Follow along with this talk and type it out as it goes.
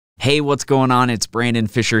Hey, what's going on? It's Brandon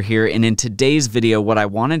Fisher here, and in today's video, what I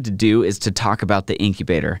wanted to do is to talk about the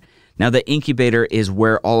Incubator. Now, the Incubator is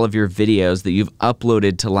where all of your videos that you've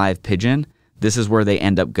uploaded to Live Pigeon, this is where they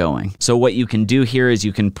end up going. So what you can do here is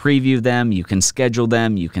you can preview them, you can schedule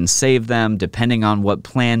them, you can save them, depending on what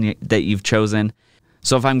plan that you've chosen.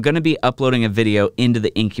 So if I'm gonna be uploading a video into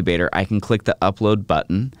the Incubator, I can click the upload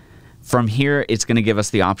button. From here, it's gonna give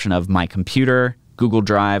us the option of my computer, Google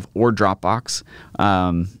Drive, or Dropbox.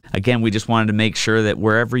 Again, we just wanted to make sure that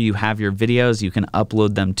wherever you have your videos, you can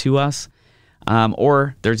upload them to us.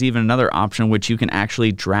 Or there's even another option which you can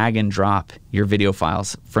actually drag and drop your video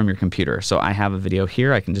files from your computer. So I have a video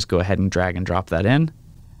here, I can just go ahead and drag and drop that in.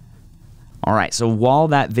 All right, so while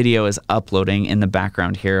that video is uploading in the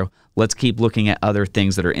background here, let's keep looking at other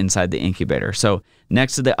things that are inside the Incubator. So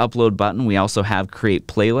next to the upload button, we also have create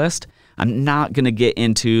playlist. I'm not gonna get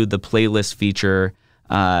into the playlist feature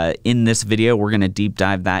in this video. We're gonna deep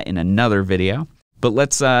dive that in another video. But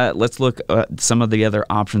let's look at some of the other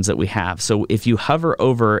options that we have. So if you hover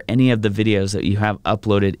over any of the videos that you have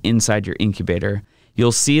uploaded inside your Incubator,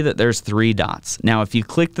 you'll see that there's 3 dots. Now, if you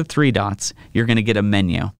click the 3 dots, you're gonna get a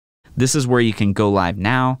menu. This is where you can go live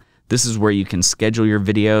now. This is where you can schedule your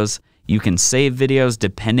videos. You can save videos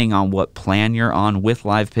depending on what plan you're on with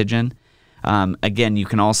Live Pigeon. Again, you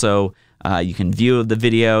can also you can view the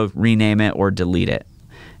video, rename it, or delete it.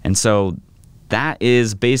 And so that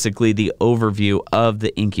is basically the overview of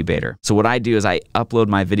the Incubator. So what I do is I upload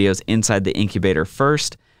my videos inside the Incubator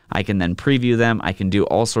first. I can then preview them. I can do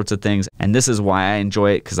all sorts of things. And this is why I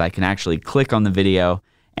enjoy it, because I can actually click on the video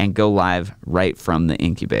and go live right from the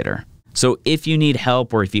Incubator. So if you need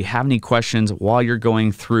help or if you have any questions while you're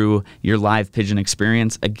going through your Live Pigeon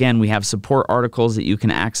experience, again, we have support articles that you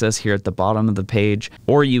can access here at the bottom of the page,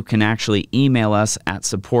 or you can actually email us at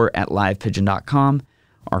support@livepigeon.com.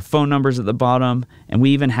 Our phone number's at the bottom, and we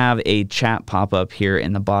even have a chat pop-up here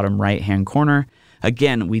in the bottom right-hand corner.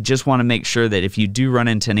 Again, we just want to make sure that if you do run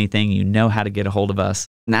into anything, you know how to get a hold of us.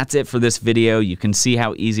 And that's it for this video. You can see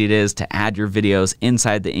how easy it is to add your videos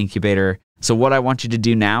inside the Incubator. So what I want you to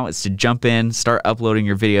do now is to jump in, start uploading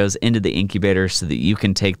your videos into the Incubator so that you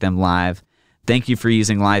can take them live. Thank you for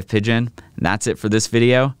using Live Pigeon. That's it for this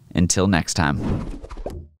video. Until next time.